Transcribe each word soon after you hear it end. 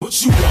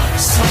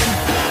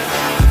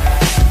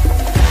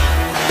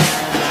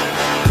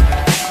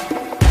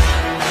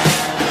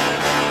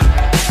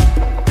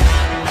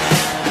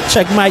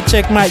Check mic,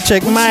 check mic,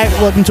 check mic.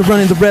 Welcome to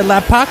Running the Red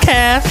Light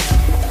Podcast.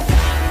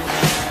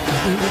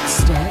 It's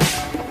stuck.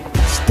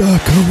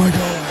 Stuck. Oh my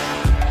god.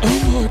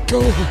 Oh my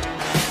god.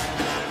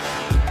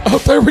 Oh,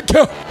 there we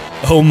go.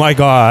 Oh my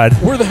god.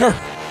 We're there.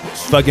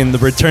 Fucking the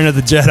Return of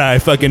the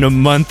Jedi. Fucking a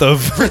month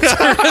of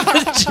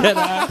Jedi.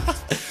 I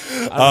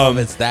don't know if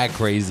it's that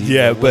crazy.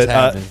 Yeah, what's but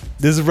happening?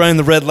 this is Running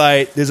the Red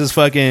Light. This is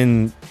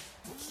fucking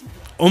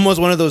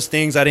almost one of those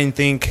things I didn't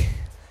think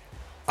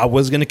I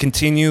was going to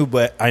continue,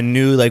 but I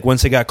knew like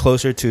once it got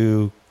closer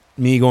to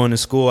me going to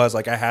school, I was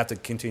like, I have to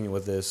continue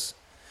with this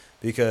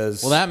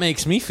because... Well, that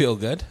makes me feel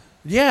good.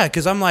 Yeah,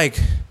 because I'm like,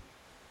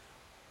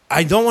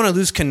 I don't want to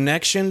lose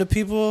connection to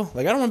people.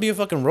 Like, I don't want to be a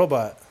fucking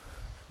robot.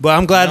 But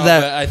I'm glad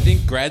that... But I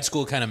think grad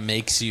school kind of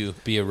makes you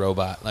be a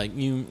robot. Like,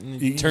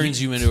 it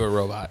turns you into a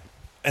robot.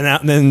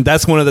 And then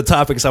that's one of the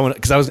topics I want,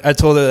 because I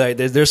told her like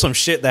there's some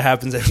shit that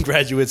happens in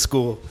graduate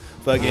school.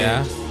 Fucking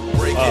yeah.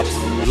 Break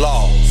it,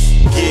 laws,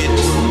 get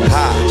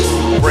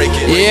high, break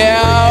it.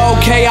 Yeah,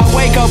 okay, I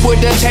wake up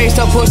with the taste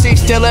of pussy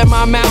still in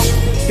my mouth.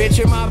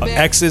 Bitch in my bed.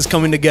 exes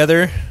coming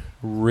together.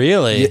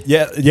 Really?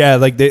 Yeah.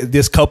 Like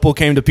this couple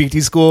came to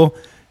PT school.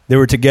 They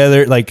were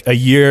together like a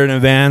year in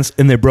advance,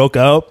 and they broke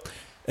up.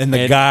 And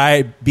the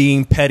guy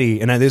being petty,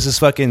 and this is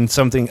fucking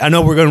something. I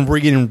know we're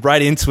getting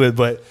right into it,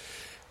 but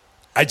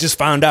I just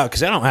found out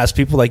because I don't ask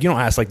people like you don't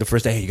ask like the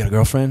first day. Hey, you got a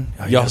girlfriend?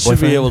 Oh, Y'all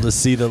should be able to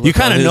see the look you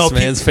kind on of know this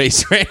man's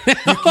face right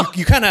now.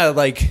 you kind of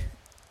like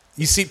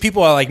you see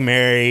people are like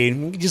married.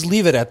 You just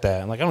leave it at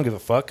that. I'm like I don't give a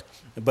fuck.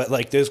 But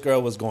like this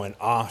girl was going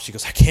off. She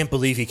goes, I can't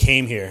believe he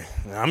came here.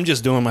 And I'm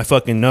just doing my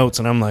fucking notes,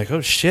 and I'm like,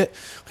 oh shit.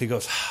 He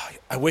goes,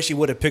 I wish he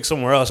would have picked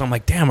somewhere else. I'm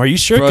like, damn, are you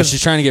sure? Bro,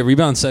 she's trying to get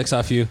rebound sex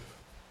off you.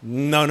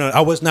 No,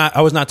 I was not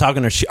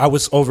talking to her. I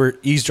was over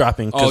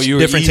eavesdropping. Oh, you were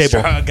different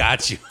table.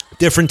 Got you.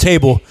 Different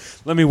table.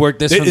 Let me work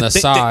this from the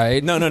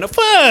side. No.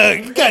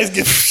 Fuck. You guys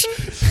get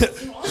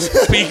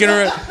Peeking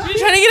around. You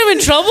trying to get him in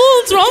trouble?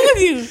 What's wrong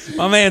with you?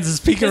 My man's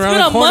just peeking It's around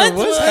been the a corner. month.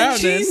 What's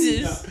happening?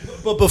 Jesus.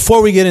 But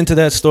before we get into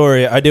that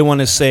story, I did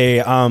want to say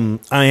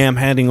I am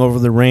handing over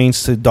the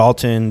reins to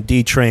Dalton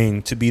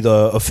D-Train to be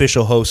the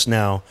official host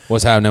now.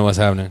 What's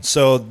happening?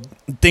 So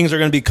things are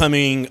going to be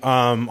coming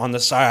on the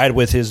side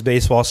with his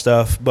baseball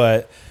stuff,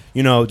 but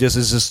you know,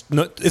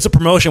 it's a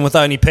promotion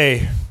without any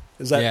pay.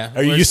 Is that? Yeah.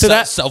 Are you used to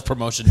that?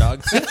 Self-promotion,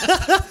 dog.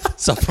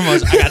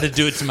 Self-promotion. I got to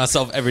do it to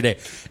myself every day.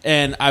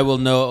 And I will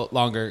no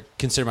longer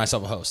consider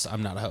myself a host.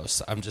 I'm not a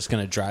host. I'm just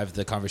going to drive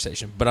the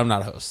conversation, but I'm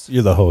not a host.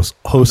 You're the host.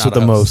 Host with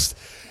the most.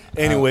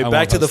 Anyway, I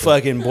back to the host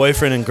fucking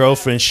boyfriend and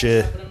girlfriend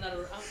shit.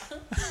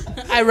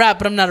 I rap,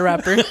 but I'm not a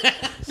rapper.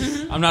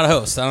 I'm not a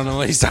host. I don't know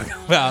what he's talking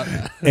about.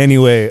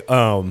 Anyway,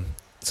 so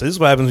this is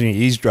what happens when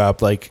you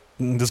eavesdrop. Like,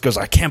 this goes,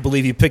 I can't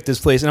believe you picked this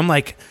place. And I'm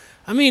like,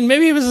 I mean,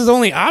 maybe it was his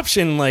only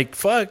option. Like,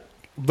 fuck.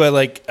 But,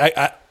 like,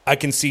 I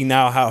can see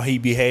now how he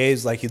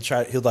behaves. Like, he'll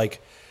try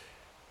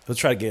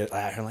to get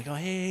at her. Like, oh,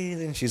 hey.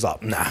 And she's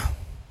like, nah.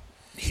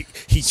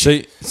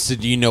 So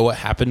do you know what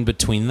happened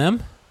between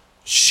them?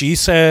 She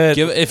said...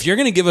 If you're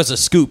going to give us a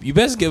scoop, you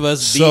best give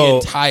us the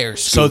entire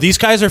scoop. So these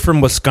guys are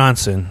from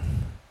Wisconsin,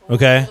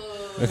 okay?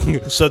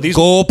 So these...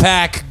 Go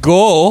Pack,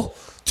 go.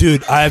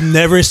 Dude, I've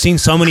never seen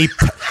so many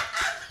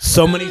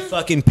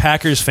fucking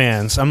Packers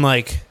fans. I'm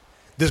like...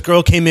 This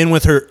girl came in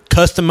with her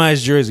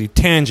customized jersey.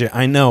 Tangent,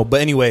 I know. But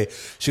anyway,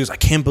 she was, I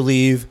can't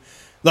believe...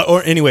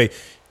 Or anyway,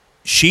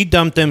 she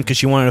dumped them because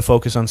she wanted to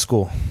focus on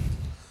school.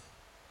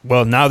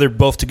 Well, now they're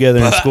both together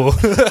in school.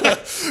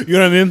 You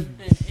know what I mean?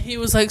 He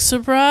was like,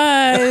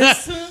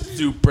 surprise.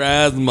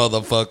 Surprise,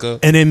 motherfucker.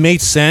 And it made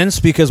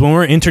sense because when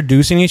we're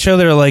introducing each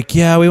other, like,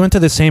 yeah, we went to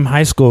the same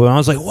high school. And I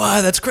was like,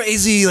 wow, that's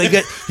crazy. Like,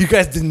 you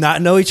guys did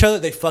not know each other?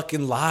 They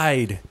fucking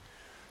lied.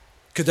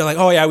 Because they're like,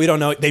 oh, yeah, we don't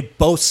know. They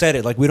both said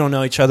it. Like, we don't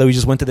know each other. We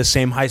just went to the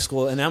same high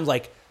school. And I'm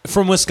like...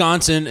 From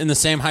Wisconsin in the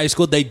same high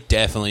school, they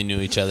definitely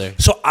knew each other.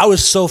 So I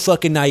was so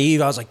fucking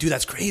naive. I was like, dude,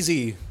 that's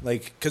crazy.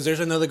 Like, because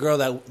there's another girl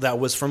that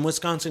was from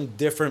Wisconsin,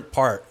 different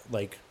part.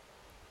 Like,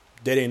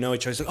 they didn't know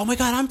each other. She's like, oh, my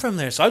God, I'm from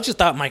there. So I just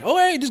thought, I'm like, oh,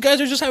 hey, these guys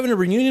are just having a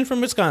reunion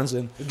from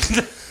Wisconsin.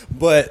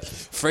 But...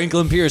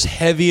 Franklin Pierce,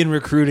 heavy in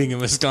recruiting in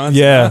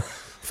Wisconsin. Yeah.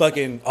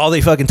 Fucking, all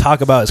they fucking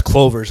talk about is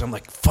Clovers. I'm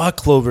like, fuck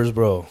Clovers,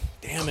 bro.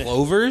 Damn it.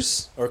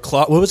 Clovers? Or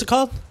what was it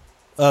called?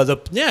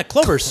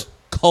 Clovers.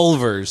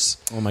 Culver's.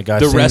 Oh my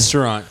gosh. The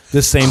restaurant.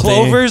 The same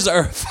Clovers thing.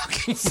 are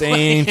fucking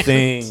same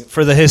thing.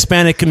 For the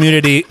Hispanic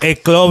community, a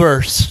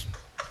Clovers.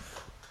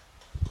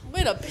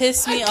 Way to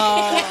piss me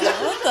off.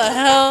 What the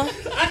hell?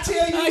 I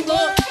tell you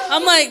what.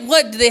 I'm like,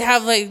 what? Do they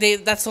have, like,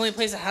 that's the only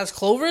place that has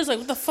Clovers? Like,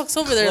 what the fuck's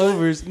over there?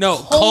 Clovers. No,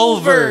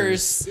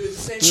 Culver's.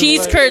 Culver's.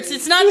 Cheese curds.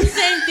 It's not the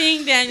same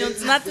thing, Daniel.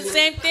 It's not the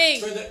same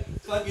thing.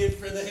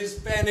 For the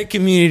Hispanic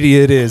community,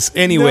 it is.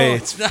 Anyway, No,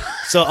 it's not.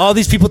 So all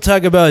these people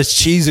talk about is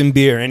cheese and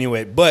beer.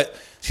 Anyway, but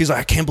she's like,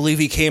 I can't believe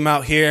he came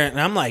out here.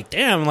 And I'm like,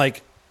 damn,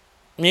 like,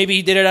 maybe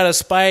he did it out of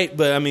spite.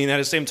 But, I mean, at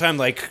the same time,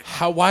 like...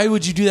 Why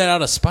would you do that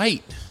out of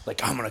spite?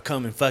 Like, I'm going to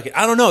come and fuck it.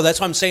 I don't know. That's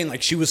what I'm saying.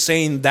 Like, she was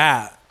saying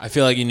that. I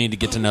feel like you need to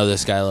get to know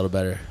this guy a little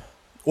better.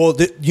 Well,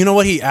 you know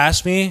what he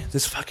asked me?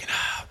 This fucking...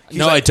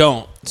 No, I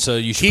don't. So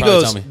you should He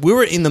probably goes, tell me. we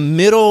were in the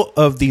middle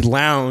of the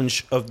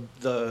lounge of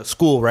the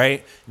school,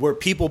 right? Where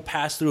people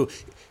pass through.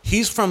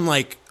 He's from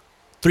like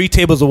 3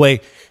 tables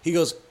away. He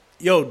goes,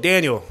 yo,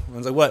 Daniel. I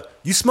was like, what?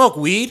 You smoke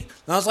weed?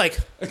 And I was like,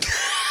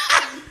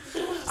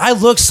 I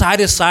looked side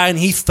to side and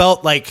he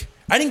felt like,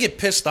 I didn't get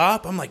pissed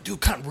off. I'm like,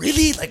 dude,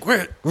 really? Like,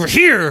 we're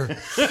here.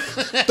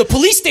 The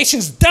police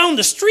station's down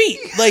the street.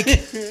 Like,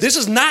 this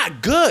is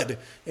not good.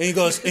 And he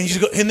goes,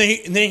 and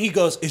then he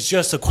goes, it's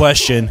just a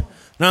question.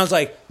 And I was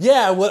like,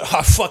 yeah,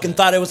 I fucking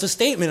thought it was a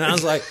statement. And I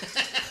was like,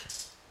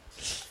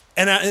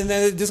 and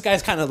then this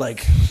guy's kind of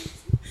like,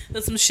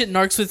 That's some shit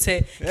Narcs would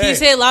say. Can Hey. you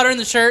say it louder in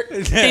the shirt?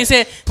 Can you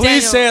say it? Please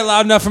Daniel? say it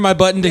loud enough for my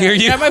button to hear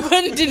you. Yeah, my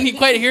button didn't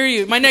quite hear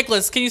you. My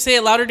necklace. Can you say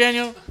it louder,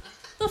 Daniel?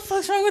 What the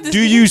fuck's wrong with this?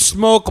 Do you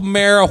smoke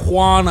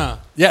marijuana?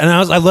 yeah. And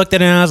I looked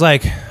at it and I was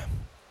like,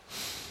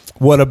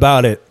 what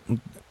about it?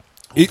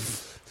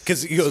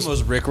 Because he That's goes, the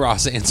most Rick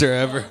Ross answer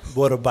ever.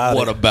 what about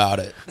What it? about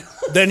it?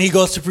 Then he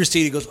goes to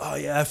proceed. He goes, oh,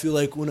 yeah, I feel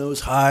like when I was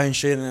high and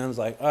shit. And I was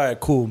like, all right,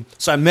 cool.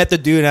 So I met the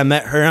dude. I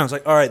met her. And I was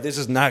like, all right, this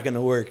is not going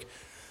to work.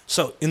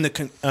 So in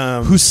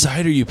the... Whose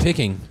side are you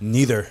picking?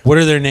 neither. What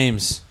are their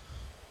names?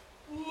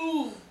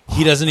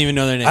 He doesn't even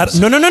know their names.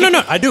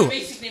 No. I do.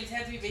 Basic names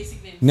have to be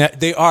basic names.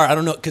 They are. I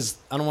don't know. Because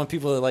I don't want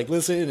people to, like,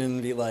 listen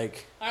and be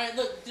like... All right,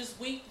 look, just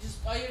wink. Just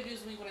all you gotta do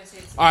is wink when I say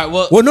it. All right,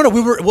 well, Well, no,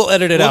 we'll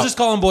edit it we'll out. just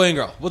call them boy and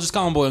girl. We'll just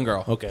call them boy and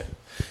girl. Okay.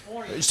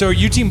 So are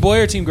you team boy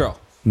or team girl?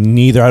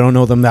 Neither. I don't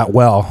know them that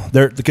well.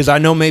 Because I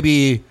know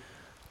maybe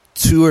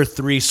 2 or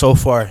 3 so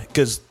far.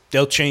 Because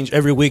they'll change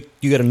every week.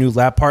 You get a new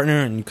lab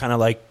partner and you kind of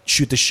like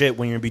shoot the shit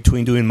when you're in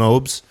between doing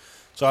mobs.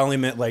 So I only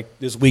met like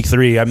this week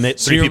 3. I met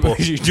 3 people.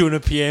 You're doing a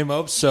PA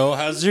mob. So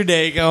how's your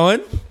day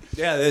going?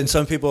 Yeah, and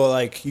some people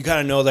like you kind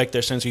of know like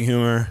their sense of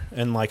humor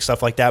and like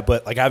stuff like that.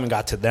 But like I haven't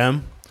got to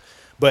them.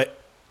 But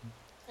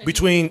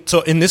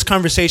so in this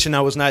conversation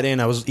I was not in.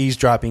 I was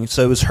eavesdropping.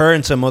 So it was her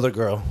and some other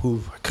girl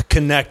who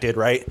connected.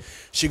 Right?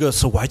 She goes,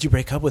 so why'd you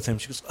break up with him?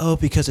 She goes, oh,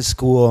 because of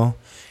school.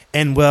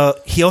 And well,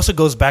 he also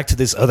goes back to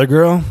this other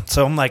girl.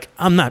 So I'm like,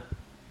 I'm not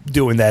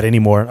doing that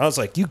anymore. I was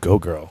like, you go,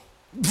 girl.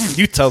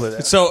 You tell her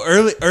that. So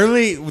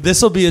early.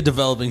 This will be a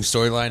developing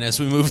storyline as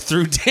we move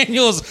through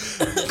Daniel's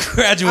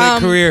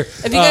graduate career.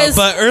 if you guys-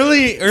 but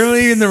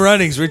early in the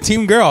runnings, we're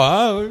team girl.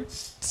 Oh, we're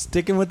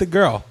sticking with the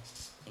girl.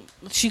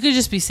 She could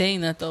just be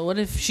saying that though. What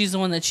if she's the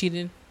one that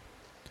cheated?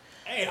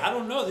 Hey, I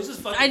don't know. This is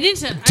fucking. I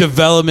didn't.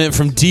 Development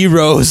from D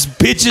Rose.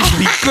 Bitches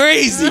be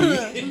crazy.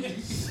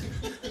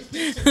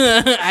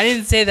 I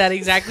didn't say that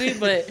exactly,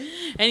 but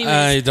anyways.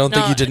 I don't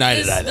think you denied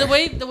it either.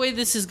 The way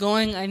this is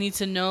going, I need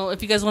to know.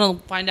 If you guys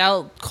want to find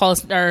out, call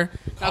us or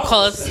not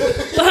call us.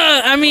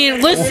 I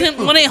mean, listen,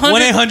 1-800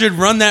 1-800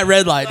 run that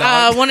red light,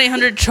 dog.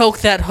 1-800 choke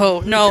that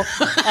hoe. No,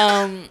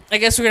 I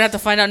guess we're gonna have to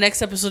find out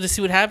next episode to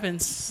see what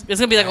happens. It's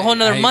gonna be like a whole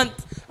nother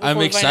month. I'm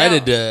before we find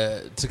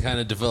excited out. to kind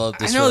of develop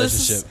this I know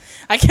relationship.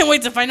 I can't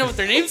wait to find out what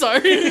their names are.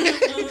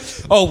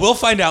 Oh, we'll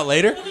find out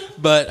later,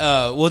 but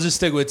we'll just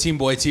stick with team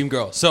boy, team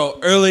girl. So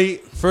early,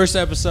 first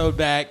episode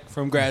back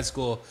from grad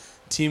school,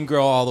 team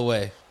girl all the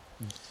way.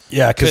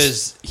 Yeah,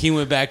 because Because he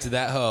went back to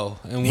that hoe,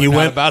 and He we're not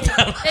went- about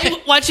that. Hey,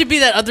 watch it be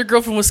that other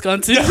girl from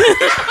Wisconsin. no,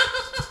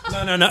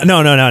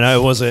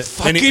 it wasn't.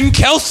 Fucking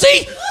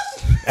Kelsey.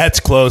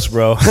 That's close,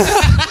 bro.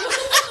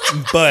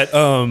 But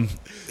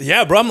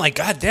yeah, bro. I'm like,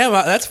 god damn,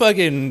 that's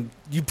fucking.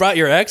 You brought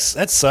your ex.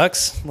 That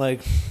sucks.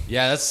 Like,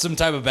 Yeah, that's some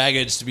type of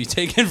baggage to be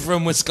taken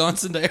from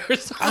Wisconsin to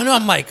Arizona. I don't know.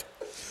 I'm like,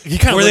 you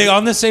kind of. Were they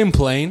on the same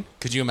plane?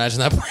 Could you imagine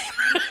that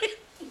plane?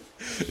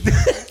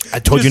 I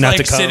told you Just, not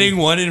like, to come. sitting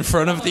one in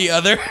front of the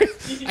other.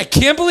 I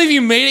can't believe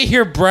you made it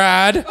here,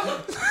 Brad.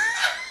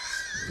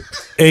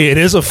 Hey, it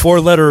is a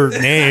 4-letter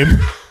name.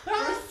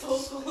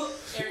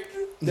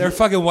 They're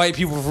fucking white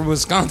people from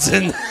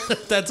Wisconsin.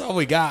 That's all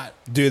we got.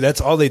 Dude, that's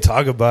all they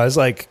talk about. It's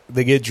like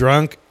they get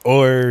drunk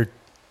or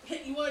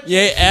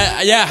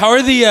Yeah. How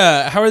are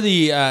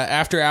the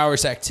after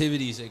hours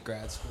activities at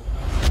grad school?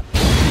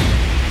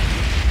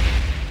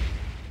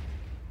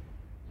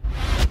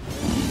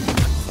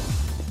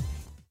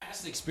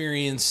 Past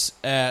experience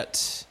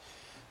at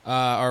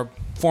our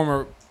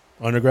former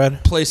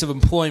undergrad. place of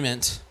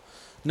employment.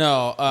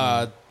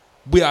 No,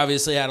 we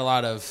obviously had a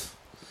lot of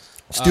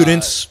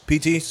Students,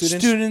 PT students.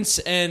 students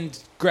and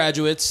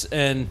graduates,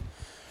 and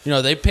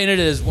they painted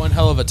it as one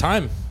hell of a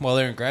time while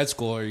they're in grad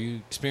school. Are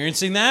you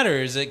experiencing that,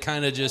 or is it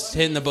kind of just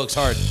hitting the books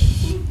hard?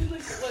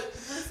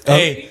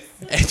 Hey,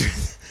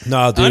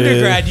 No, dude.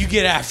 undergrad, you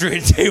get after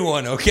it day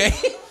one, okay?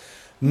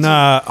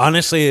 Nah,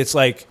 honestly, it's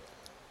like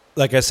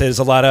I said, it's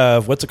a lot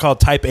of what's it called,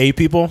 type A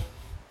people.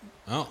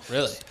 Oh,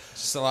 really?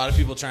 Just a lot of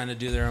people trying to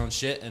do their own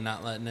shit and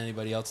not letting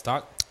anybody else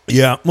talk.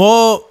 Yeah,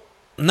 well,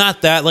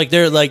 not that. Like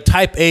they're like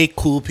type A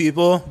cool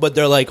people, but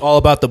they're like all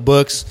about the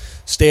books,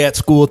 stay at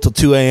school till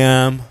 2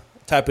 a.m.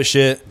 type of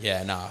shit.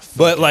 Yeah, nah.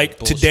 But fucking like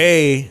bullshit.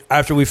 today,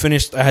 after we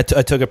finished, I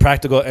took a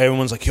practical.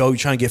 Everyone's like, "Yo, you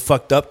trying to get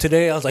fucked up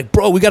today?" I was like,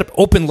 "Bro, we got an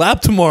open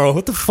lab tomorrow.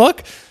 What the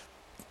fuck?"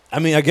 I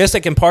mean, I guess I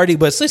can party,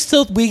 but it's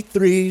still week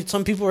 3.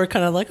 Some people are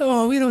kind of like,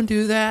 "Oh, we don't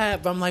do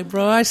that." But I'm like,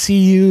 "Bro, I see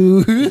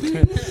you."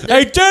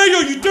 Hey,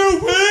 Daniel, you do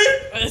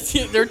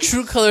it. Their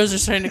true colors are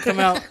starting to come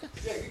out.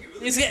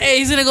 He's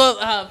gonna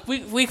go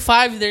week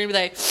 5. They're gonna be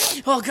like,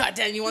 "Oh God,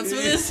 damn, you want some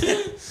of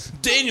this?"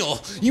 Daniel,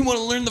 you want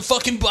to learn the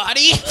fucking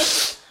body?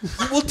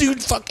 We'll do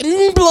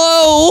fucking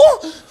blow.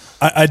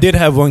 I did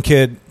have one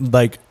kid,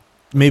 like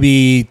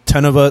maybe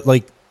 10 of us,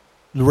 like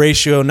the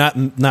ratio,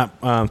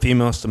 not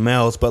females to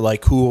males, but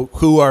like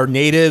who are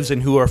natives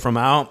and who are from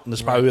out.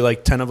 There's probably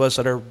like 10 of us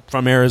that are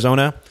from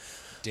Arizona.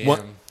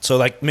 Damn. So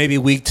like maybe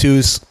week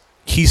 2,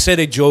 he said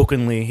it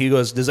jokingly. He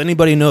goes, "Does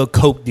anybody know a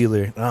coke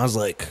dealer?" And I was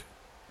like,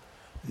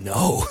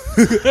 "No."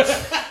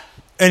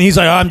 And he's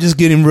like, "I'm just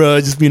getting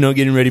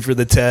getting ready for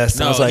the test."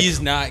 And I No, was like, he's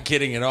not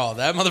kidding at all.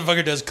 That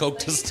motherfucker does coke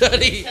to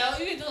study. You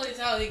can totally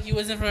tell like, he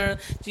wasn't from.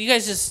 Do you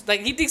guys just like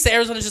he thinks that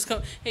Arizona's just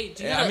come? Hey,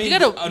 do you, Yeah, you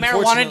got a marijuana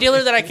unfortunately-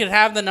 dealer that I could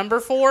have the number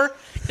for?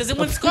 Because in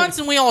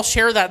Wisconsin we all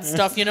share that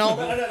stuff, you know.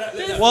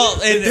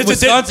 Well, in It's a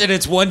Wisconsin,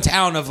 it's one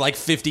town of like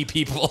 50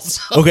 people.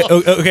 So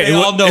okay. they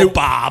all know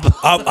Bob.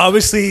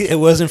 Obviously, it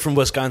wasn't from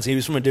Wisconsin. He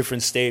was from a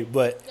different state,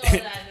 but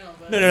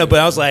no. But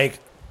I was like,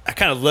 I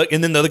kind of look,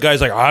 and then the other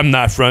guy's like, "I'm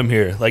not from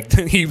here." Like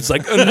he was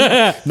like,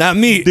 "Not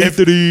me." And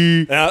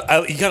he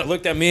kind of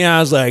looked at me, and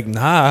I was like,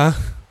 "Nah,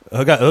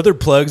 I got other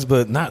plugs,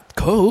 but not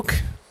coke."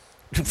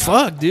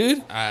 Fuck,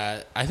 dude.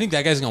 I think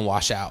that guy's gonna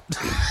wash out.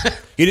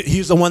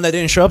 He's the one that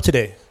didn't show up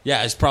today.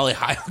 Yeah, he's probably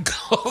high on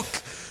coke.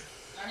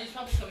 He's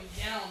probably coming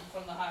down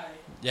from the high.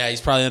 Yeah,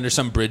 he's probably under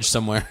some bridge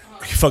somewhere.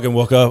 He fucking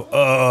woke up.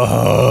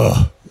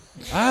 I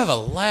have a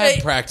lab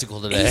Hey,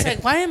 practical And he's today.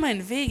 like, "Why am I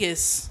in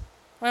Vegas?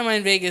 Why am I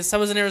in Vegas? I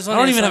was in I Arizona."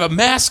 don't even so- have a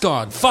mask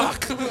on.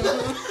 Fuck.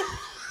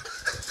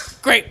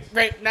 Great.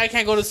 Now I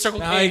can't go to Circle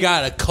Now K. I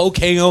got a coke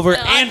hangover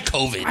I- and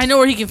COVID. I know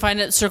where he can find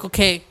it. at Circle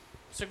K.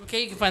 Circle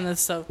K, you can find that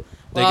stuff.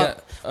 They Well,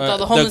 got with all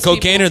the homeless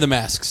cocaine people, or the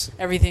masks.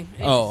 everything.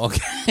 Oh,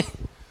 okay.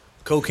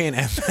 Cocaine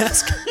and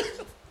mask.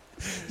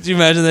 Did you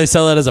imagine they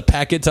sell that as a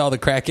packet to all the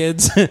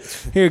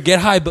crackheads? Here, get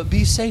high, but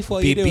be safe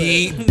while you do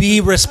it.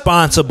 Be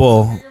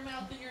responsible. Your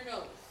mouth and your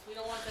nose. We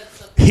don't want that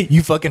stuff.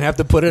 You fucking have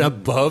to put it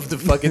above the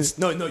fucking.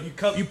 No.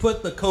 You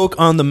put the coke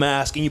on the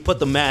mask, and you put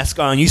the mask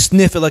on. You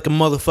sniff it like a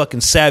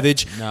motherfucking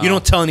savage. No. You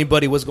don't tell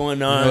anybody what's going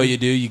You on. know what you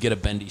do? You get a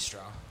bendy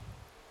straw.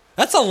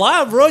 That's a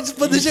lot, bro. Just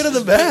put the shit in the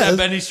Put that mask.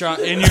 bendy straw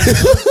in your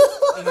nose,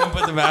 and then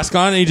put the mask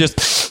on, and you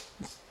just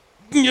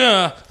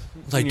yeah.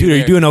 Like, dude, are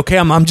you doing okay?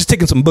 I'm just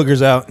taking some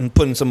boogers out and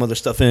putting some other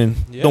stuff in.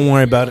 Yeah. Don't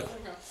worry about it.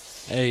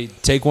 Hey,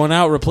 take one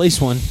out, replace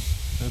one.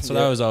 That's what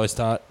Yeah. I was always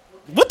taught.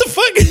 What the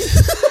fuck?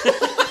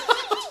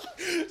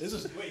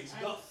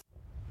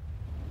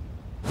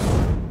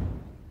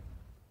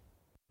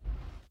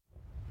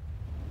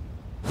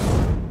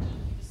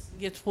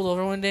 Gets pulled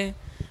over one day.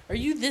 Are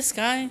you this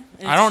guy?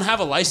 And I don't have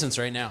a license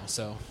right now,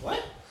 so.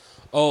 What?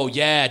 Oh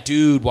yeah,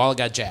 dude, wallet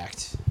got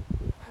jacked.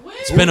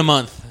 It's been a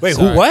month. Wait,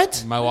 Sorry. who?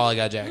 What? My wallet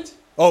got jacked.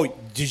 Oh,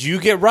 did you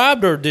get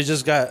robbed or did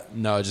just got?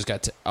 No, it just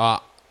got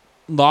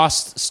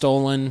lost,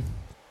 stolen,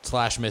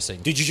 /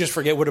 missing. Did you just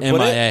forget where to put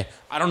it? MIA.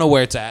 I don't know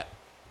where it's at.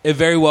 It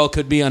very well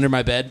could be under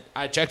my bed.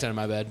 I checked under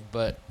my bed,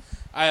 but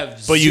I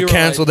have. But you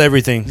canceled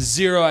everything.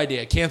 Zero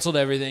idea. Canceled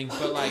everything.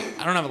 But like,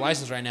 I don't have a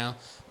license right now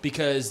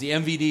because the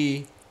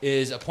MVD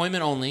is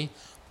appointment only.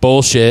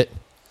 Bullshit.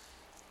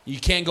 You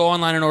can't go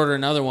online and order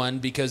another one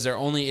because they're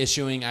only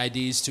issuing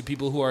IDs to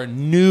people who are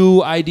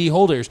new ID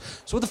holders.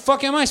 So what the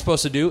fuck am I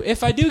supposed to do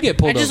if I do get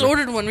pulled I just over?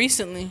 ordered one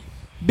recently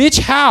Bitch,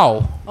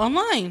 how?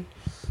 online.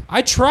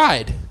 I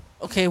tried.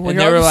 Okay, well, And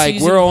you're they were obviously like,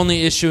 using- we're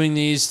only issuing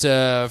these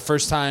to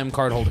first-time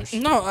card holders.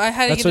 No, I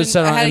had to That's get. what it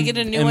said I on had to get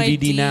a new MVD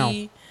ID now.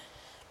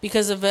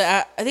 because of it.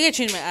 I think I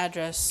changed my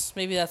address.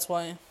 Maybe that's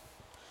why.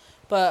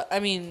 But I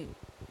mean,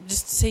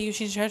 just say you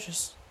changed your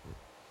address.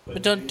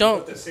 But don't.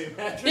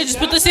 Yeah, just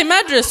put the same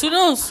address. Who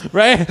knows?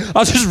 Right?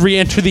 I'll just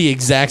re-enter the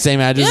exact same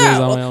address Yeah. as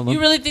on my Well, own you one.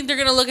 really think they're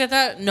gonna look at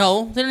that?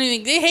 No, they don't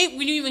even. They hate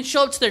when you even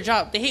show up to their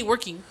job. They hate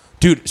working.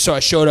 Dude, so I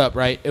showed up,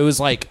 right? It was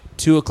like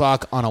 2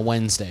 o'clock on a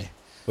Wednesday.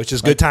 Which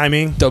is good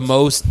timing. The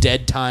most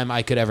dead time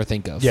I could ever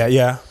think of.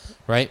 Yeah.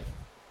 Right?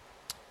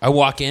 I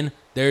walk in.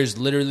 There's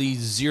literally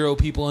 0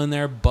 people in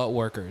there but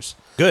workers.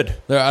 Good.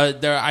 There are,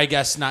 I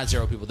guess, not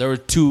 0 people. There were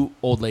 2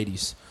 old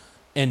ladies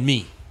and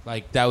me.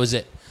 Like, that was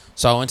it.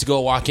 So I went to go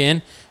walk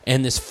in,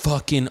 and this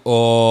fucking,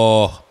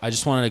 I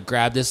just wanted to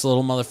grab this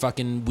little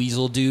motherfucking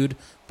weasel dude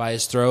by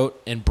his throat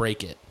and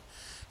break it.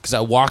 Because I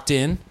walked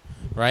in,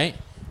 right?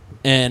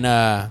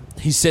 And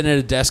he's sitting at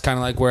a desk kind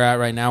of like we're at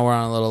right now. We're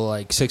on a little,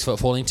 like, 6-foot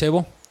folding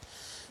table.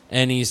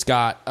 And he's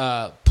got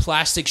a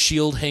plastic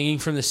shield hanging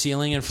from the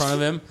ceiling in front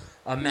of him,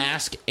 a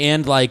mask,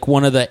 and, like,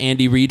 one of the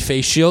Andy Reid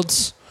face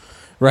shields.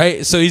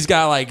 Right? So he's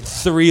got, like,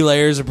 3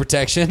 layers of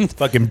protection.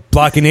 Fucking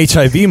blocking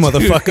HIV,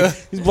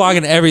 motherfucker. He's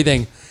blocking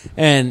everything.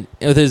 And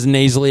with his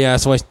nasally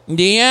ass voice,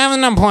 do you have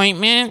an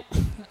appointment?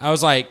 I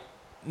was like,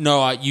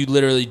 no, you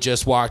literally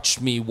just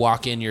watched me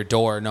walk in your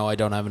door. No, I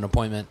don't have an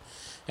appointment.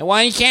 And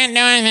well, you can't do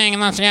anything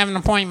unless you have an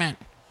appointment.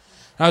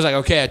 And I was like,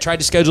 okay, I tried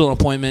to schedule an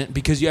appointment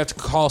because you have to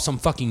call some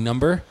fucking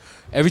number.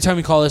 Every time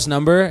you call this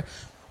number,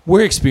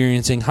 we're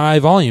experiencing high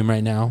volume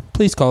right now.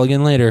 Please call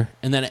again later.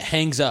 And then it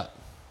hangs up.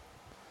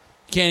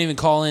 Can't even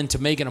call in to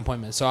make an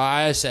appointment. So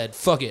I said,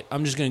 fuck it.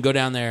 I'm just going to go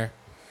down there,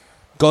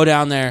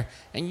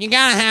 and you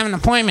got to have an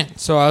appointment.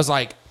 So I was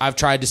like, I've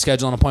tried to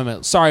schedule an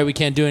appointment. Sorry, we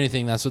can't do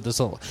anything. That's what this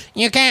little,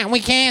 we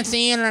can't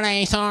see you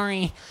today.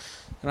 Sorry.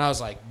 And I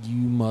was like, you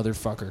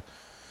motherfucker.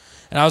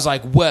 And I was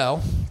like,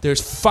 well,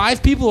 there's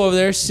 5 people over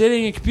there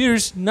sitting at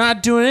computers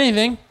not doing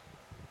anything.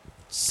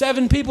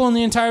 7 people in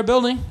the entire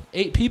building.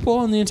 8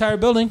 people in the entire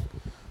building.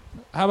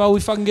 How about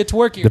we fucking get to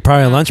work here? They're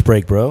probably on lunch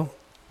break, bro.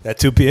 At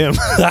 2 p.m.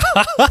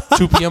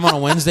 2 p.m. on a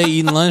Wednesday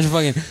eating lunch.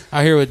 Fucking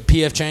out here with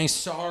P.F. Chang.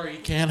 Sorry,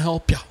 can't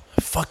help you.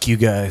 Fuck you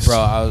guys.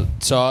 Bro,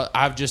 so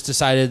I've just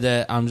decided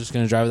that I'm just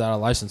going to drive without a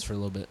license for a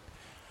little bit.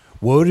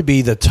 What would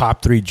be the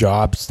top 3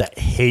 jobs that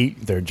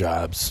hate their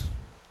jobs?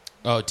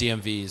 Oh,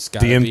 DMV's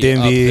got to be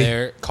up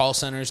there. Call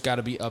center's got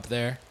to be up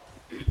there.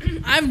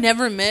 I've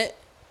never met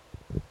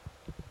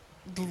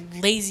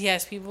lazy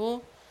ass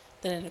people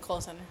that are in a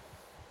call center.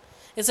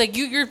 It's like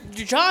your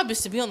job is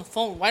to be on the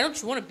phone. Why don't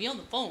you want to be on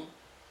the phone?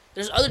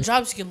 There's other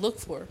jobs you can look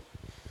for,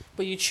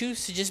 but you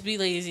choose to just be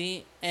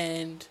lazy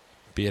and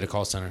be at a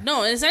call center.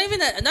 No, it's not even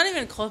that. Not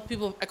even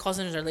people at call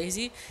centers are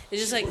lazy.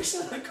 It's just like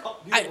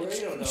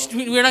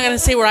we're not gonna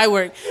say where I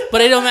work, but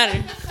it don't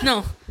matter.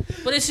 No,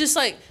 but it's just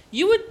like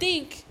you would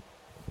think.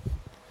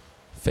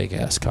 Fake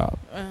ass cop.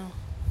 I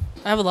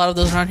have a lot of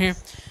those around here,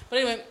 but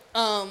anyway,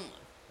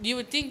 you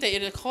would think that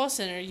at a call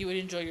center you would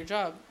enjoy your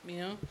job, you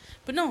know,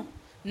 but no.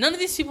 None of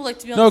these people like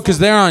to be on the phone. No, because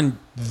they're on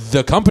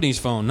the company's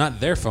phone, not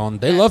their phone.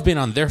 They love being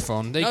on their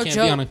phone. They can't be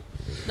on a...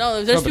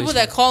 No, there's people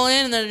that call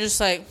in and they're just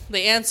like,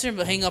 they answer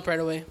but hang up right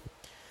away.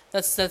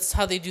 That's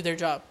how they do their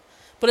job.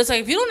 But it's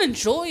like, if you don't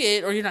enjoy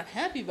it or you're not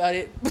happy about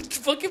it,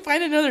 fucking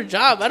find another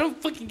job. I don't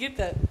fucking get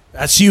that.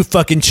 That's you,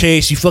 fucking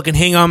Chase. You fucking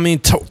hang on me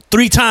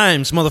 3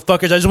 times,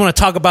 motherfuckers. I just want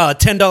to talk about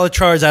a $10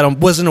 charge that I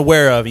wasn't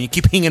aware of, and you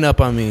keep hanging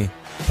up on me.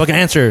 Fucking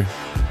answer.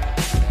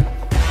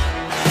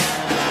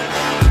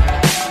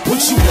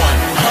 What you want?